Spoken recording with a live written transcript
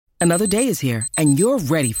Another day is here, and you're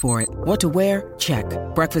ready for it. What to wear? Check.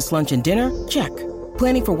 Breakfast, lunch, and dinner? Check.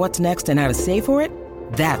 Planning for what's next and how to save for it?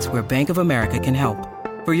 That's where Bank of America can help.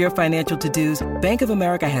 For your financial to-dos, Bank of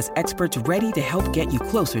America has experts ready to help get you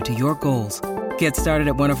closer to your goals. Get started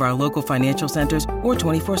at one of our local financial centers or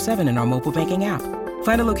 24/7 in our mobile banking app.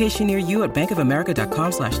 Find a location near you at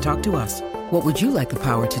bankofamerica.com/talktous. What would you like the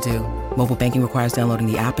power to do? Mobile banking requires downloading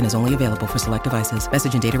the app and is only available for select devices.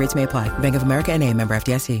 Message and data rates may apply. Bank of America N.A., member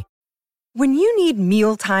FDIC. When you need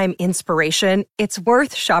mealtime inspiration, it's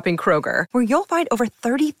worth shopping Kroger, where you'll find over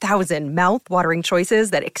 30,000 mouth-watering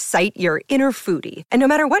choices that excite your inner foodie. And no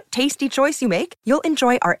matter what tasty choice you make, you'll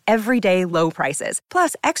enjoy our everyday low prices,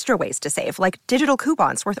 plus extra ways to save, like digital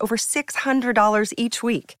coupons worth over $600 each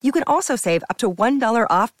week. You can also save up to $1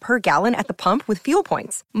 off per gallon at the pump with fuel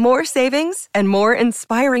points. More savings and more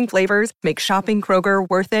inspiring flavors make shopping Kroger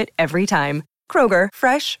worth it every time. Kroger,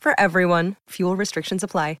 fresh for everyone. Fuel restrictions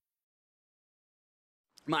apply.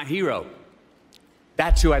 My hero.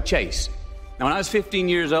 That's who I chase. Now, when I was 15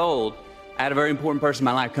 years old, I had a very important person in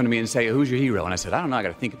my life come to me and say, "Who's your hero?" And I said, "I don't know, I got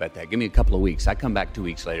to think about that. Give me a couple of weeks." I come back 2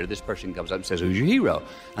 weeks later. This person comes up and says, "Who's your hero?"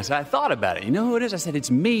 I said, "I thought about it. You know who it is?" I said,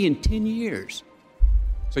 "It's me in 10 years.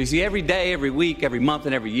 So you see, every day, every week, every month,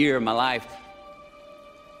 and every year of my life,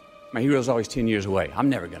 my hero's always 10 years away. I'm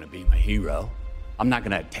never going to be my hero. I'm not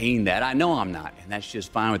going to attain that. I know I'm not. And that's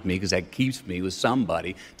just fine with me because that keeps me with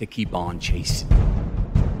somebody to keep on chasing.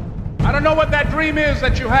 I don't know what that dream is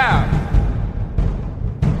that you have.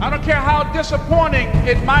 I don't care how disappointing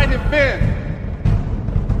it might have been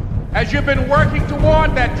as you've been working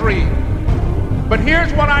toward that dream. But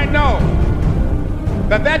here's what I know,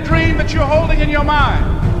 that dream that you're holding in your mind,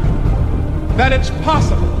 that it's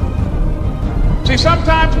possible. See,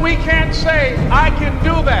 sometimes we can't say, "I can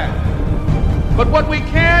do that." But what we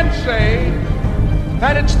can say,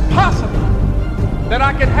 that it's possible that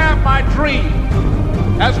I can have my dream.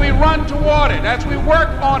 As we run toward it, as we work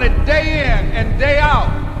on it day in and day out.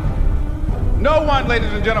 No one,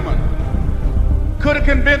 ladies and gentlemen, could have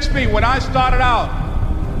convinced me when I started out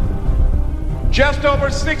just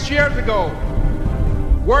over 6 years ago,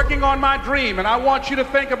 working on my dream. And I want you to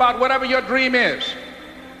think about whatever your dream is,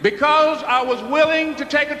 because I was willing to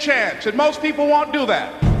take a chance. And most people won't do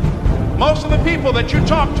that. Most of the people that you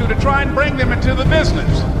talk to try and bring them into the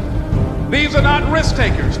business, these are not risk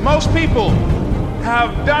takers. Most people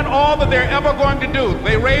have done all that they're ever going to do.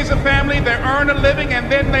 They raise a family, they earn a living,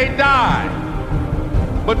 and then they die.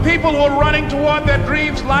 But people who are running toward their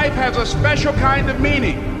dreams, life has a special kind of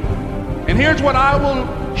meaning. And here's what I will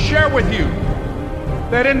share with you,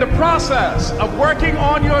 that in the process of working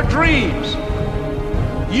on your dreams,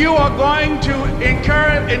 you are going to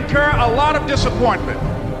incur a lot of disappointment,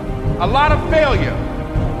 a lot of failure,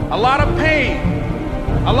 a lot of pain,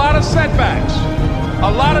 a lot of setbacks,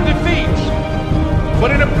 a lot of defeats. But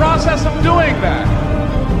in the process of doing that,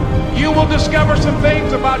 you will discover some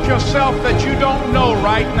things about yourself that you don't know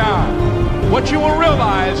right now. What you will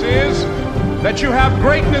realize is that you have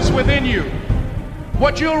greatness within you.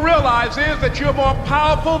 What you'll realize is that you're more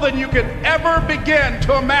powerful than you can ever begin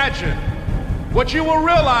to imagine. What you will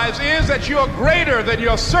realize is that you're greater than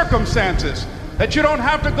your circumstances, that you don't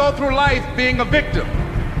have to go through life being a victim.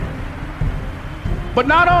 But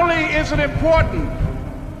not only is it important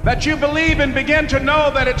that you believe and begin to know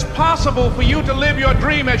that it's possible for you to live your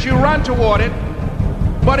dream as you run toward it,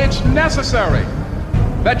 but it's necessary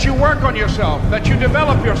that you work on yourself, that you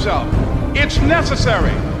develop yourself. It's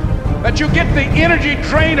necessary that you get the energy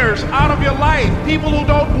drainers out of your life, people who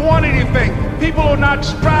don't want anything, people who are not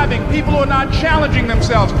striving, people who are not challenging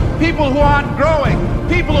themselves, people who aren't growing,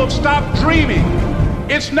 people who have stopped dreaming.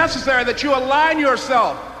 It's necessary that you align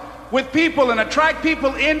yourself with people and attract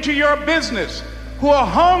people into your business who are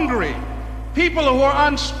hungry, people who are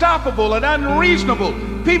unstoppable and unreasonable,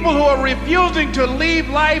 people who are refusing to leave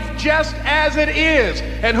life just as it is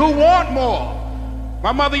and who want more.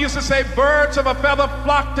 My mother used to say, birds of a feather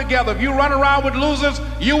flock together. If you run around with losers,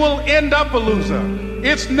 you will end up a loser.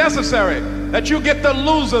 It's necessary that you get the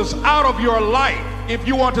losers out of your life if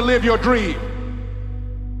you want to live your dream.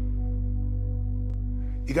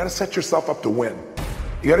 You got to set yourself up to win.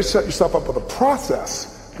 You got to set yourself up with a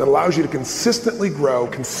process that allows you to consistently grow,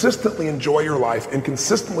 consistently enjoy your life, and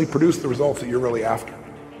consistently produce the results that you're really after.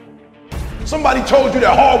 Somebody told you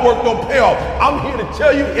that hard work don't pay off. I'm here to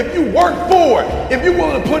tell you, if you work for it, if you're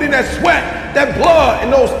willing to put in that sweat, that blood,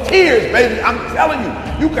 and those tears, baby, I'm telling you,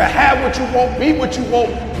 you can have what you want, be what you want,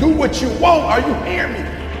 do what you want. Are you hearing me?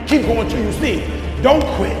 Keep going till you see it. Don't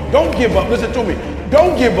quit. Don't give up. Listen to me.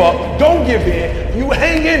 Don't give up. Don't give in. You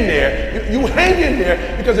hang in there. You hang in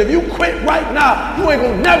there, because if you quit right now, you ain't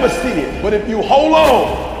gonna never see it. But if you hold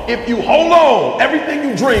on, If you hold on, everything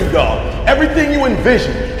you dreamed of, everything you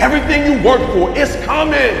envisioned, everything you worked for, it's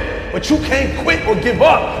coming. But you can't quit or give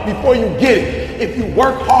up before you get it. If you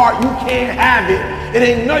work hard, you can't have it. It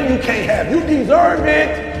ain't nothing you can't have. You deserve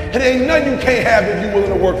it. It ain't nothing you can't have if you're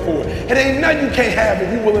willing to work for it. It ain't nothing you can't have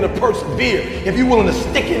if you're willing to persevere, if you're willing to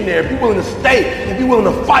stick in there, if you're willing to stay, if you're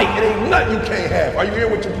willing to fight. It ain't nothing you can't have. Are you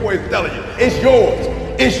hearing what your boy is telling you? It's yours.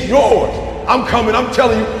 It's yours. I'm coming. I'm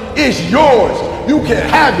telling you, it's yours. You can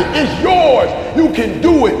have it. It's yours. You can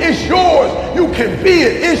do it. It's yours. You can be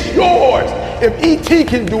it. It's yours. If E.T.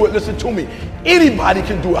 can do it, listen to me. Anybody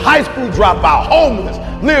can do it. High school dropout, homeless,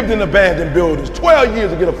 lived in abandoned buildings, 12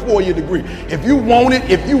 years to get a 4-year degree. If you want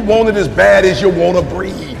it as bad as you want to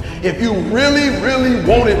breathe, if you really, really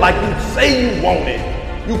want it like you say you want it,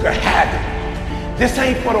 you can have it. This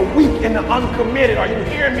ain't for the weak and the uncommitted. Are you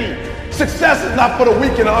hearing me? Success is not for the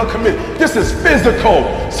weak and the uncommitted. This is physical.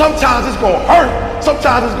 Sometimes it's going to hurt.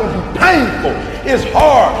 Sometimes it's going to be painful. It's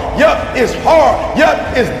hard. Yep, it's hard.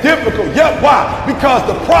 Yep, it's difficult. Yep, why? Because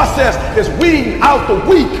the process is weeding out the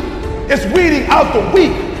weak. It's weeding out the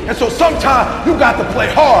weak. And so sometimes you got to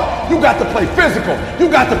play hard. You got to play physical.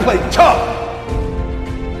 You got to play tough.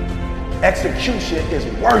 Execution is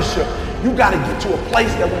worship. You got to get to a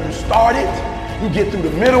place that when you start it, you get through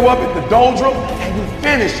the middle of it, the doldrum, and you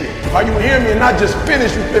finish it. Are you hearing me? And not just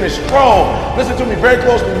finish, you finish strong. Listen to me very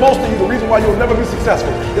closely. Most of you, the reason why you'll never be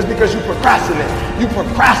successful is because you procrastinate. You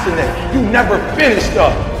procrastinate. You never finish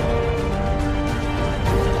stuff.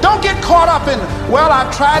 Don't get caught up in, well, I've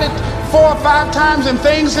tried it 4 or 5 times and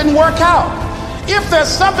things didn't work out. If there's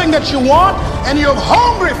something that you want and you're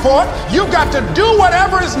hungry for it, you've got to do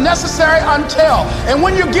whatever is necessary until. And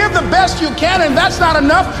when you give the best you can and that's not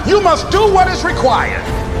enough, you must do what is required.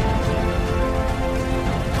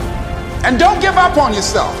 And don't give up on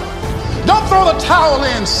yourself. Don't throw the towel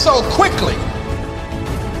in so quickly.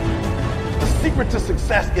 The secret to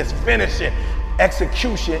success is finishing.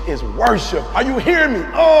 Execution is worship. Are you hearing me?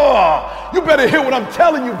 Oh, you better hear what I'm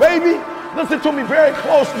telling you, baby. Listen to me very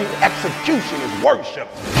closely. Execution is worship.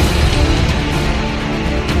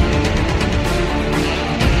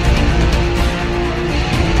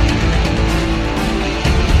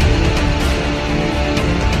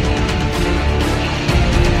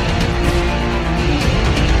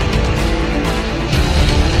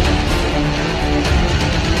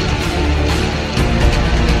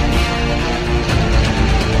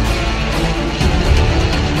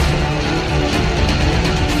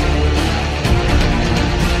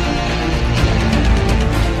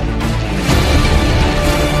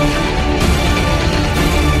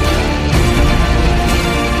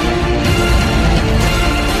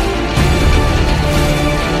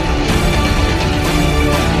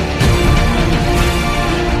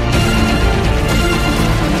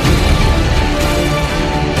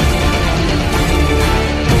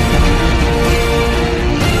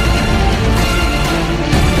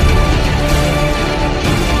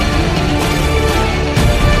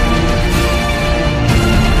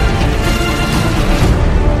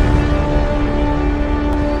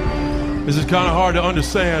 This is kind of hard to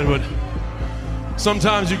understand, but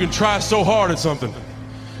sometimes you can try so hard at something.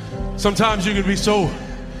 Sometimes you can be so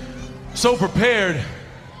prepared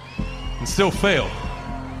and still fail.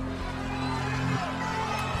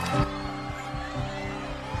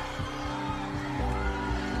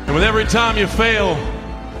 And with every time you fail,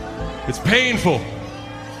 it's painful.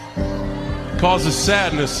 It causes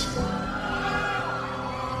sadness.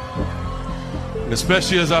 And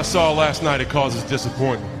especially as I saw last night, it causes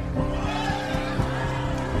disappointment.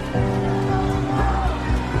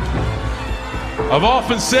 I've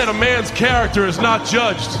often said a man's character is not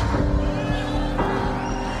judged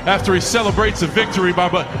after he celebrates a victory, but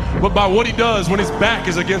by what he does when his back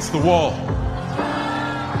is against the wall.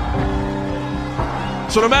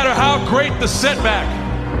 So no matter how great the setback,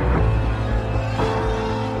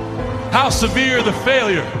 how severe the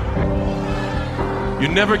failure, you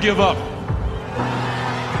never give up.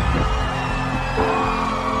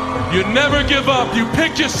 You never give up. You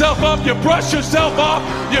pick yourself up, you brush yourself off,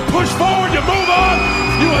 you push forward, you move on,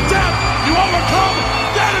 you adapt, you overcome.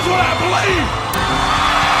 That is what I believe.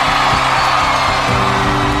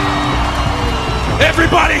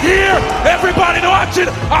 Everybody here, everybody watching,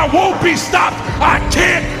 I won't be stopped. I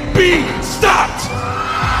can't be stopped.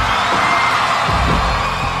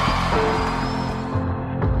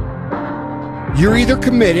 You're either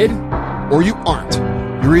committed or you aren't.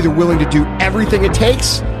 You're either willing to do everything it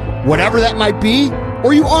takes, whatever that might be,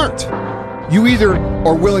 or you aren't. You either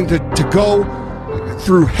are willing to go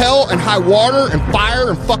through hell and high water and fire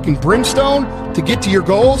and fucking brimstone to get to your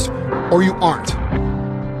goals, or you aren't.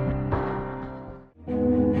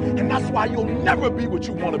 why you'll never be what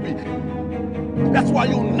you want to be. That's why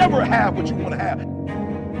you'll never have what you want to have.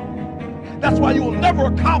 That's why you'll never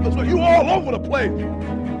accomplish what you're all over the place.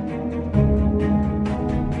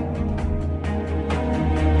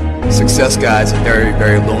 Success, guys, a very,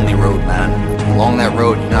 very lonely road, man. Along that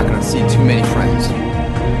road, you're not going to see too many friends.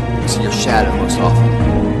 You see your shadow most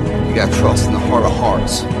often. You got trust in the heart of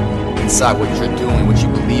hearts. Inside what you're doing, what you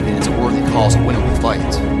believe in, it's a worthy cause, a winnable fight.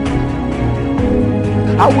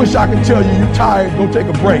 I wish I could tell you you're tired, go take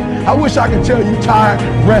a break. I wish I could tell you you're tired,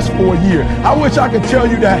 rest for a year. I wish I could tell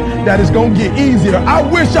you that it's going to get easier. I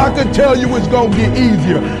wish I could tell you it's going to get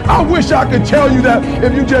easier. I wish I could tell you that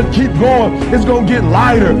if you just keep going, it's going to get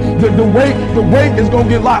lighter. The weight is going to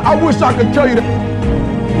get lighter. I wish I could tell you that.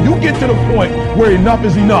 When you get to the point where enough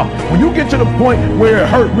is enough, when you get to the point where it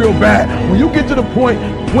hurt real bad, when you get to the point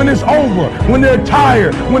when it's over, when they're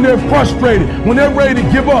tired, when they're frustrated, when they're ready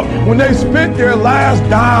to give up, when they spent their last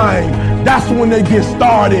dime, that's when they get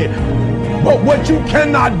started. But what you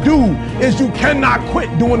cannot do is you cannot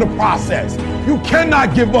quit doing the process. You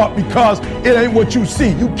cannot give up because it ain't what you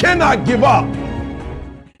see. You cannot give up.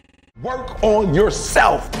 Work on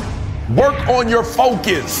yourself. Work on your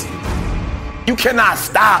focus. You cannot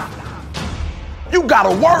stop. You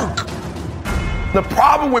gotta work. The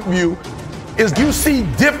problem with you is you see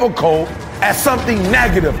difficult as something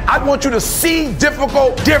negative. I want you to see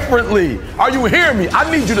difficult differently. Are you hearing me? I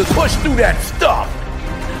need you to push through that stuff.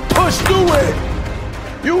 Push through it.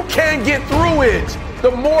 You can't get through it.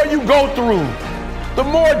 The more you go through, the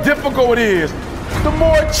more difficult it is, the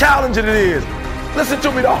more challenging it is. Listen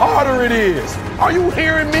to me, the harder it is. Are you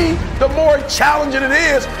hearing me? The more challenging it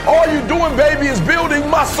is, all you're doing, baby, is building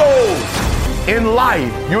muscles. In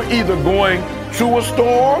life, you're either going through a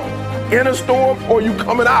storm, in a storm, or you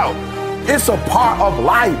coming out. It's a part of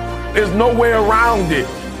life. There's no way around it.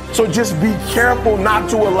 So just be careful not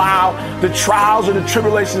to allow the trials or the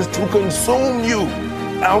tribulations to consume you.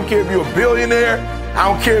 I don't care if you're a billionaire.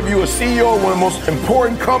 I don't care if you're a CEO of one of the most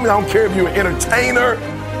important companies. I don't care if you're an entertainer.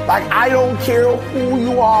 Like, I don't care who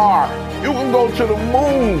you are. You can go to the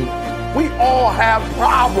moon. We all have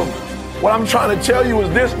problems. What I'm trying to tell you is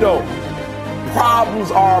this, though.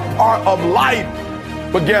 Problems are a part of life.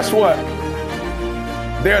 But guess what?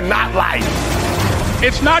 They're not life.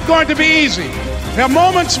 It's not going to be easy. There are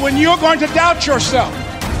moments when you're going to doubt yourself.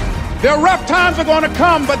 There are rough times are going to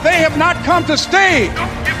come, but they have not come to stay.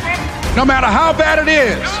 No matter how bad it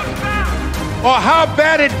is or how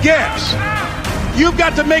bad it gets, you've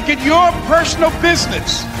got to make it your personal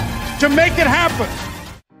business to make it happen.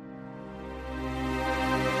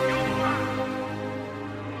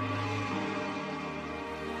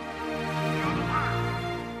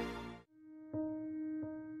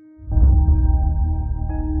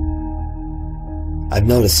 I've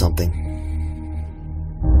noticed something.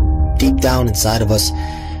 Deep down inside of us,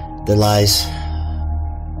 there lies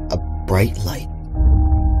a bright light.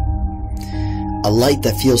 A light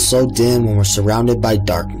that feels so dim when we're surrounded by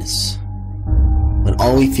darkness. When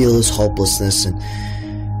all we feel is hopelessness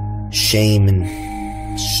and shame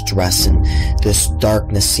and stress, and this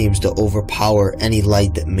darkness seems to overpower any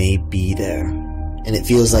light that may be there. And it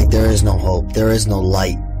feels like there is no hope, there is no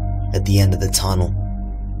light at the end of the tunnel.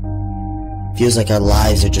 It feels like our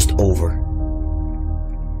lives are just over.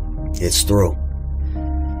 It's through.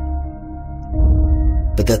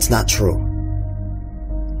 But that's not true.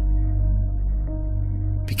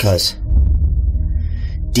 Because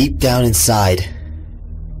deep down inside,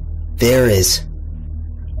 there is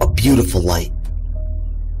a beautiful light.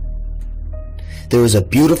 There is a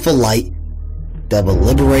beautiful light that will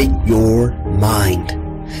liberate your mind,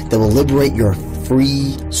 that will liberate your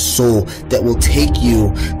free soul, that will take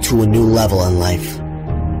you to a new level in life.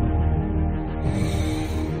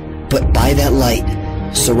 But by that light,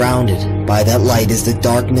 surrounded by that light, is the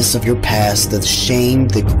darkness of your past, the shame,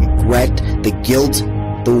 the regret, the guilt,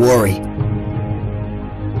 the worry.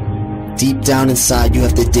 Deep down inside, you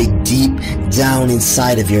have to dig deep down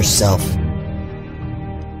inside of yourself.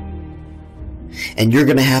 And you're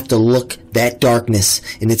going to have to look that darkness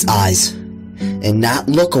in its eyes. And not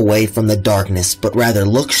look away from the darkness, but rather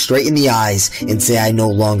look straight in the eyes and say, I no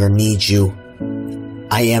longer need you.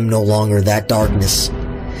 I am no longer that darkness.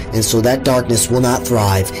 And so that darkness will not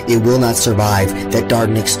thrive. It will not survive. That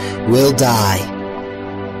darkness will die.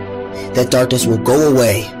 That darkness will go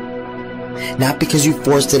away. Not because you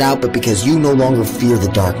forced it out, but because you no longer fear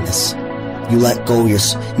the darkness. You let go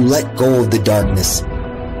of the darkness,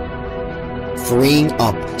 freeing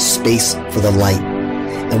up space for the light.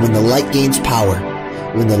 And when the light gains power,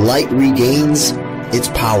 when the light regains its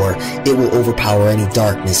power, it will overpower any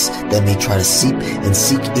darkness that may try to seep and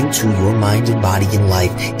seek into your mind and body and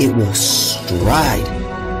life. It will stride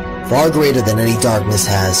far greater than any darkness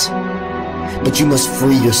has. But you must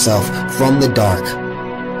free yourself from the dark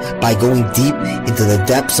by going deep into the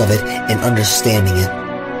depths of it and understanding it.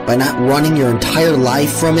 By not running your entire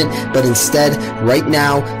life from it, but instead, right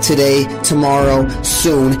now, today, tomorrow,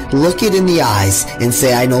 soon, look it in the eyes and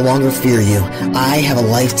say, I no longer fear you. I have a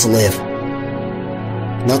life to live.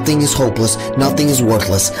 Nothing is hopeless. Nothing is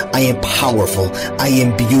worthless. I am powerful. I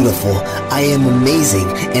am beautiful. I am amazing.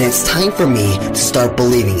 And it's time for me to start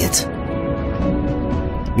believing it.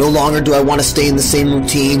 No longer do I want to stay in the same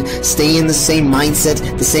routine, stay in the same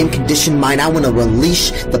mindset, the same conditioned mind. I want to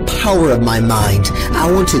release the power of my mind. I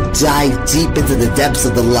want to dive deep into the depths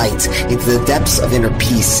of the light, into the depths of inner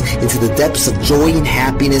peace, into the depths of joy and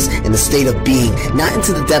happiness and the state of being, not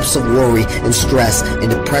into the depths of worry and stress and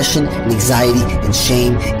depression and anxiety and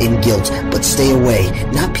shame and guilt, but stay away,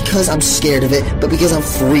 not because I'm scared of it, but because I'm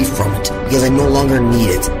free from it, because I no longer need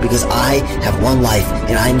it, because I have one life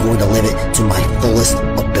and I'm going to live it to my fullest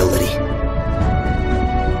ability.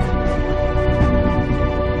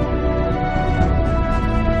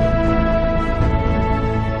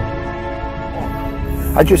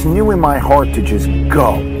 I just knew in my heart to just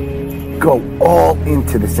go all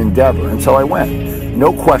into this endeavor, and so I went.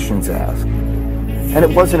 No questions asked. And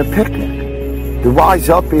it wasn't a picnic. The rise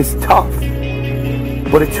up is tough,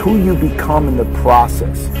 but it's who you become in the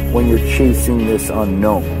process when you're chasing this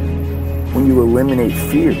unknown, when you eliminate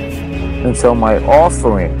fears. And so my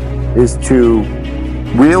offering is to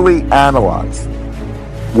really analyze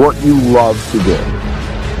what you love to do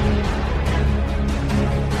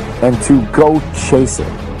and to go chase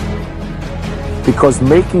it. Because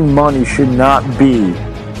making money should not be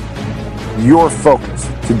your focus,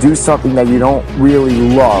 to do something that you don't really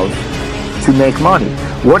love to make money.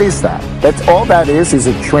 What is that? That's all that is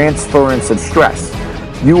a transference of stress.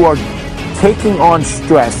 You are taking on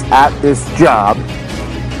stress at this job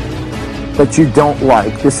that you don't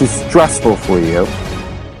like. This is stressful for you,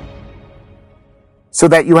 so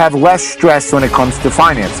that you have less stress when it comes to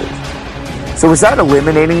finances. So is that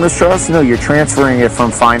eliminating the stress? No, you're transferring it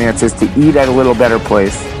from finances to eat at a little better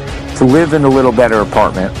place, to live in a little better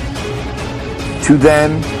apartment, to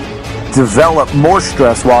then develop more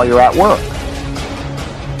stress while you're at work.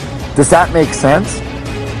 Does that make sense?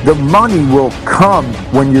 The money will come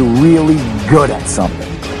when you're really good at something.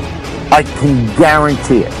 I can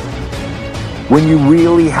guarantee it. When you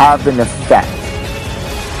really have an effect,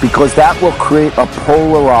 because that will create a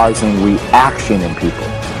polarizing reaction in people,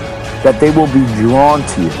 that they will be drawn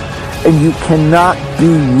to you. And you cannot be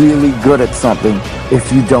really good at something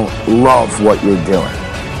if you don't love what you're doing.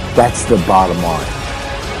 That's the bottom line.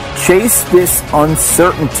 Chase this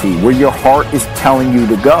uncertainty where your heart is telling you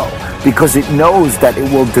to go, because it knows that it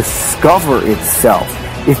will discover itself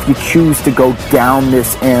if you choose to go down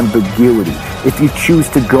this ambiguity, if you choose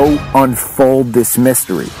to go unfold this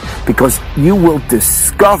mystery, because you will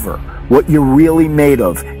discover what you're really made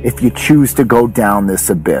of if you choose to go down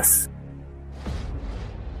this abyss.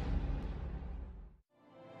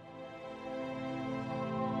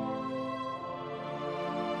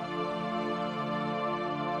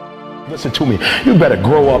 Listen to me. You better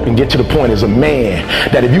grow up and get to the point as a man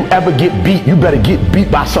that if you ever get beat, you better get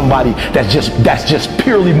beat by somebody that's just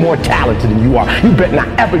purely more talented than you are. You better not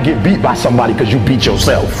ever get beat by somebody because you beat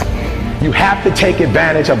yourself. You have to take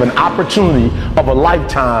advantage of an opportunity of a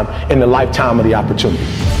lifetime in the lifetime of the opportunity.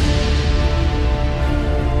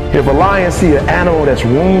 If a lion see an animal that's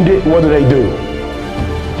wounded, what do?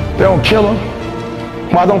 They don't kill him.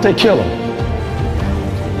 Why don't they kill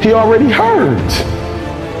him? He already hurt.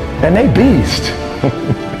 And they beast.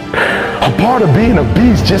 A part of being a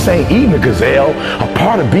beast just ain't eating a gazelle. A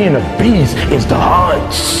part of being a beast is the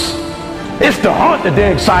hunts. It's the hunt that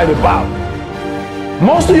they're excited about.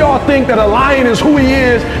 Most of y'all think that a lion is who he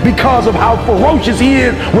is because of how ferocious he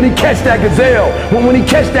is when he catch that gazelle, when he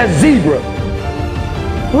catch that zebra.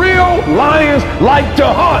 Real lions like to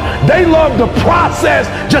hunt. They love the process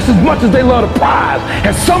just as much as they love the prize.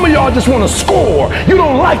 And some of y'all just want to score. You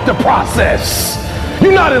don't like the process.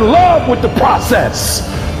 You're not in love with the process.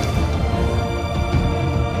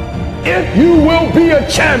 If you will be a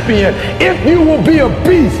champion, if you will be a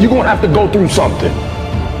beast, you're going to have to go through something.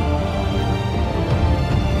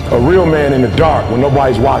 A real man in the dark, when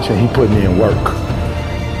nobody's watching, he putting in work.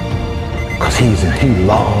 Because he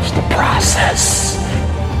loves the process.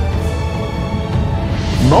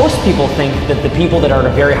 Most people think that the people that are at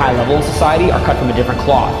a very high level in society are cut from a different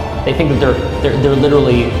cloth. They think that they're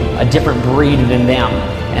literally a different breed than them,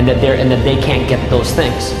 and that they can't get those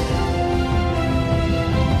things.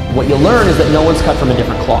 what you'll learn is that no one's cut from a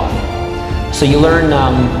different cloth. So you learn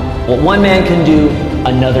what one man can do,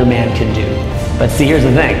 another man can do. But see, here's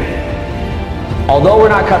the thing. Although we're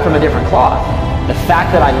not cut from a different cloth, the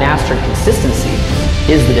fact that I mastered consistency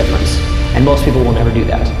is the difference. And most people will never do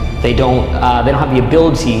that. They don't have the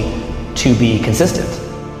ability to be consistent.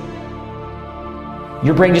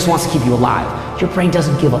 Your brain just wants to keep you alive. Your brain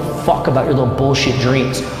doesn't give a fuck about your little bullshit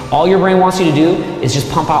dreams. All your brain wants you to do is just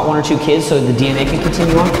pump out 1 or 2 kids so the DNA can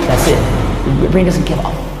continue on. That's it. Your brain doesn't give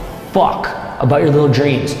a fuck about your little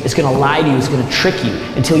dreams. It's gonna lie to you, it's gonna trick you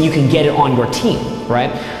until you can get it on your team,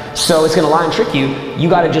 right? So it's gonna lie and trick you. You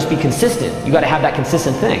gotta just be consistent. You gotta have that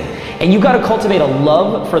consistent thing. And you gotta cultivate a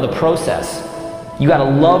love for the process. You gotta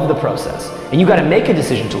love the process. And you gotta make a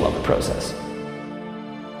decision to love the process.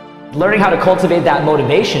 Learning how to cultivate that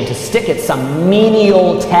motivation to stick at some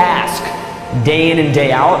menial task day in and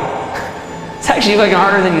day out, it's actually fucking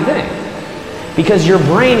harder than you think. Because your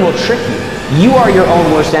brain will trick you. You are your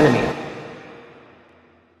own worst enemy.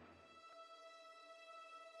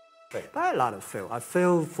 By a lot of fail. I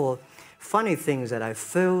failed for funny things that I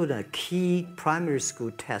failed a key primary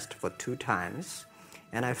school test for 2 times,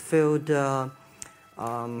 and I failed 3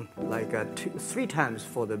 times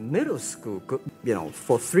for the middle school. You know,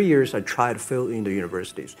 for 3 years I tried to fail in the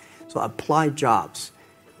universities. So I applied jobs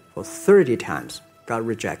for 30 times, got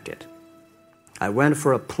rejected. I went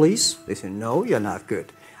for a police. They said, no, you're not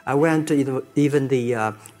good. I went to even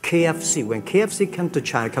the KFC. When KFC came to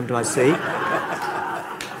China, come to my city,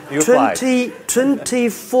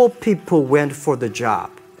 24 people went for the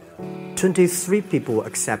job. 23 people were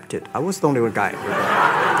accepted. I was the only one guy.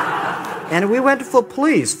 And we went for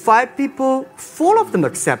police. 5 people, 4 of them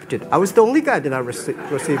accepted. I was the only guy that I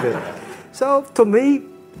received it. So to me,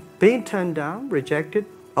 being turned down, rejected.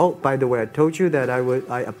 Oh, by the way, I told you that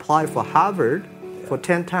I applied for Harvard for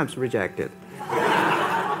 10 times, rejected.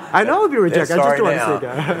 I know I'll be rejected. I just don't want to say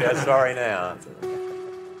that. Yeah, sorry now.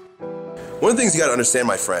 One of the things you got to understand,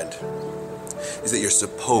 my friend, is that you're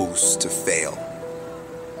supposed to fail.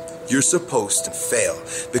 You're supposed to fail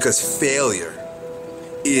because failure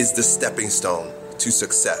is the stepping stone to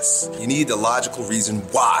success. You need the logical reason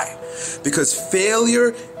why. Because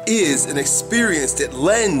failure is an experience that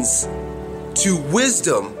lends to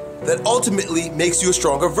wisdom that ultimately makes you a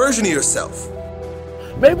stronger version of yourself.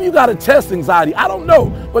 Maybe you got a test anxiety. I don't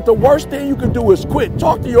know. But the worst thing you can do is quit.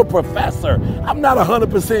 Talk to your professor. I'm not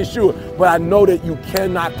 100% sure, but I know that you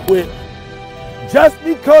cannot quit. Just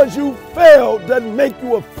because you failed doesn't make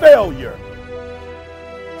you a failure.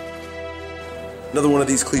 Another one of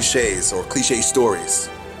these cliches or cliche stories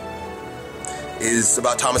is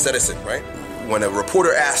about Thomas Edison, right? When a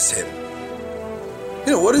reporter asked him,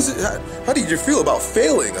 you know, what is it? How did you feel about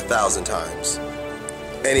failing 1,000 times?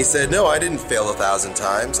 And he said, no, I didn't fail 1,000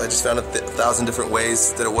 times. I just found 1,000 different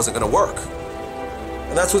ways that it wasn't going to work.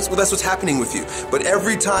 And that's what's happening with you. But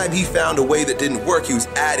every time he found a way that didn't work, he was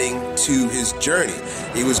adding to his journey.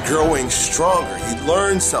 He was growing stronger. He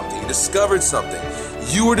learned something. He discovered something.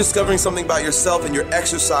 You are discovering something about yourself, and you're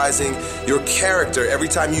exercising your character every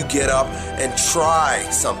time you get up and try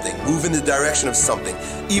something, move in the direction of something,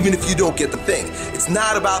 even if you don't get the thing. It's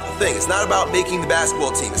not about the thing. It's not about making the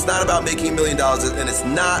basketball team. It's not about making $1 million, and it's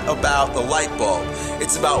not about the light bulb.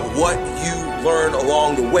 It's about what you learn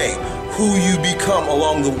along the way, who you become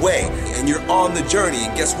along the way, and you're on the journey.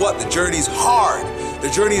 And guess what? The journey's hard. The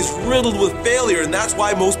journey is riddled with failure, and that's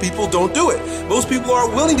why most people don't do it. Most people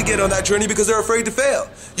aren't willing to get on that journey because they're afraid to fail.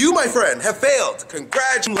 You, my friend, have failed.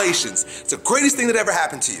 Congratulations. It's the greatest thing that ever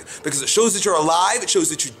happened to you because it shows that you're alive, it shows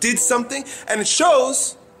that you did something, and it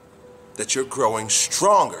shows that you're growing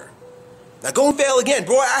stronger. Now go and fail again.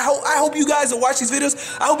 Bro, I hope you guys that watch these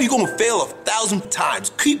videos, I hope you go and fail 1,000 times.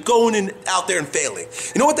 Keep going out there and failing.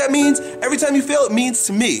 You know what that means? Every time you fail, it means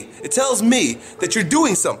to me, it tells me that you're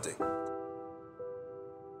doing something.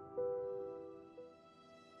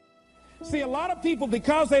 See, a lot of people,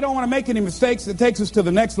 because they don't want to make any mistakes, it takes us to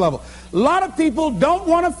the next level. A lot of people don't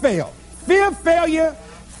want to fail. Fear of failure,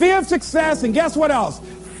 fear of success, and guess what else?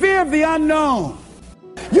 Fear of the unknown.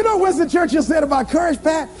 You know what Winston Churchill said about courage,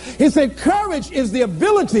 Pat? He said, courage is the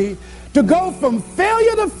ability to go from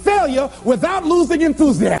failure to failure without losing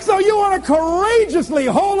enthusiasm. So you want to courageously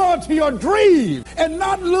hold on to your dream and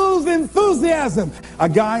not lose enthusiasm. A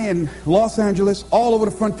guy in Los Angeles, all over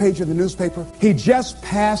the front page of the newspaper, he just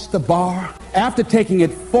passed the bar after taking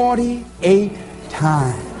it 48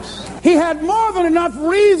 times. He had more than enough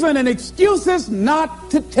reason and excuses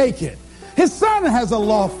not to take it. His son has a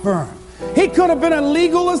law firm. He could have been a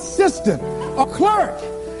legal assistant, a clerk,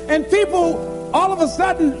 and people all of a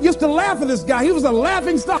sudden used to laugh at this guy. He was a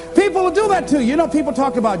laughing stock. People will do that to you. You know, people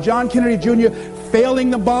talk about John Kennedy Jr. failing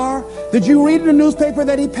the bar? Did you read in the newspaper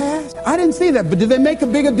that he passed? I didn't see that, but did they make a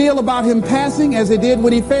bigger deal about him passing as they did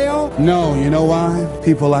when he failed? No, you know why?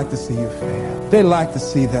 People like to see you fail. They like to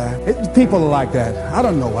see that. People are like that. I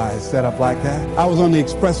don't know why it's set up like that. I was on the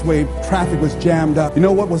expressway, traffic was jammed up. You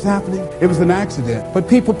know what was happening? It was an accident. But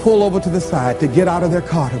people pull over to the side to get out of their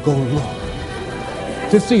car to go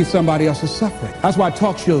look, to see somebody else's suffering. That's why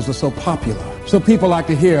talk shows are so popular. So people like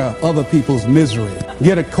to hear other people's misery,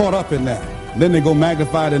 get it caught up in that. Then they go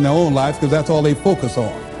magnify it in their own lives because that's all they focus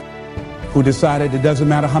on. Who decided it doesn't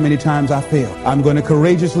matter how many times I fail. I'm going to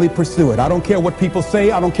courageously pursue it. I don't care what people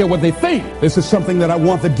say. I don't care what they think. This is something that I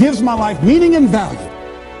want that gives my life meaning and value.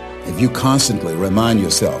 If you constantly remind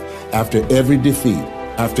yourself after every defeat,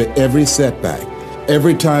 after every setback,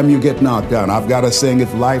 every time you get knocked down, I've got a saying,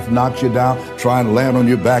 if life knocks you down, try and land on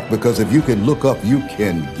your back, because if you can look up, you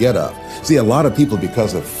can get up. See, a lot of people,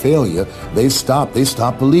 because of failure, they stop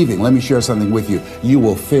believing. Let me share something with you. You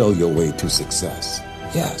will fail your way to success.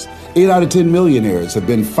 Yes. 8 out of 10 millionaires have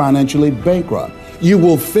been financially bankrupt. You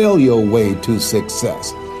will fail your way to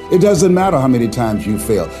success. It doesn't matter how many times you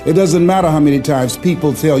fail. It doesn't matter how many times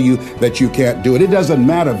people tell you that you can't do it. It doesn't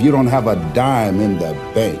matter if you don't have a dime in the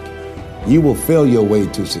bank. You will fail your way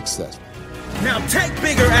to success. Now take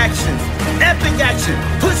bigger action, epic action.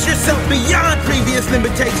 Push yourself beyond previous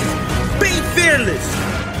limitations. Be fearless.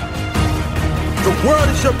 The world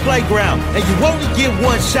is your playground, and you only get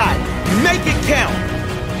one shot. Make it count.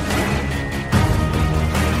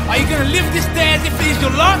 Are you gonna live this day as if it is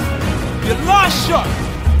your last shot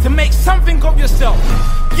to make something of yourself?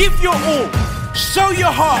 Give your all, show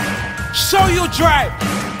your heart, show your drive,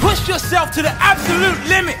 push yourself to the absolute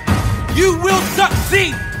limit. You will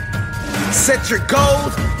succeed. Set your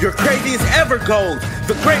goals, your craziest ever goals,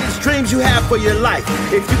 the greatest dreams you have for your life.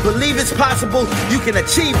 If you believe it's possible, you can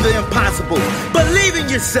achieve the impossible. Believe in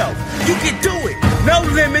yourself, you can do it. No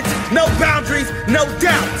limits, no boundaries, no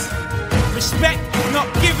doubts. Respect is not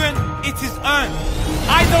given, it is earned.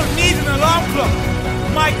 I don't need an alarm clock.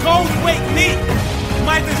 My goals wake me.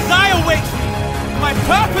 My desire wakes me. My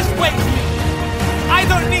purpose wakes me. I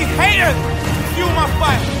don't need haters to fuel my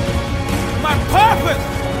fire. My purpose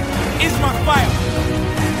is my fire.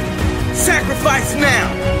 Sacrifice now.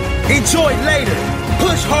 Enjoy later.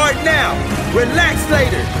 Push hard now. Relax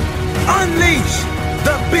later. Unleash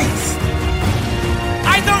the beast.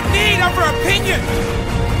 I don't need other opinions.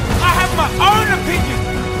 I have my own opinion.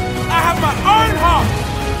 I have my own heart.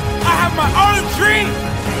 I have my own dream.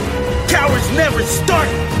 Cowards never start.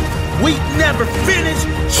 Weak never finish.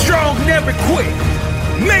 Strong never quit.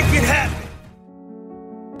 Make it happen.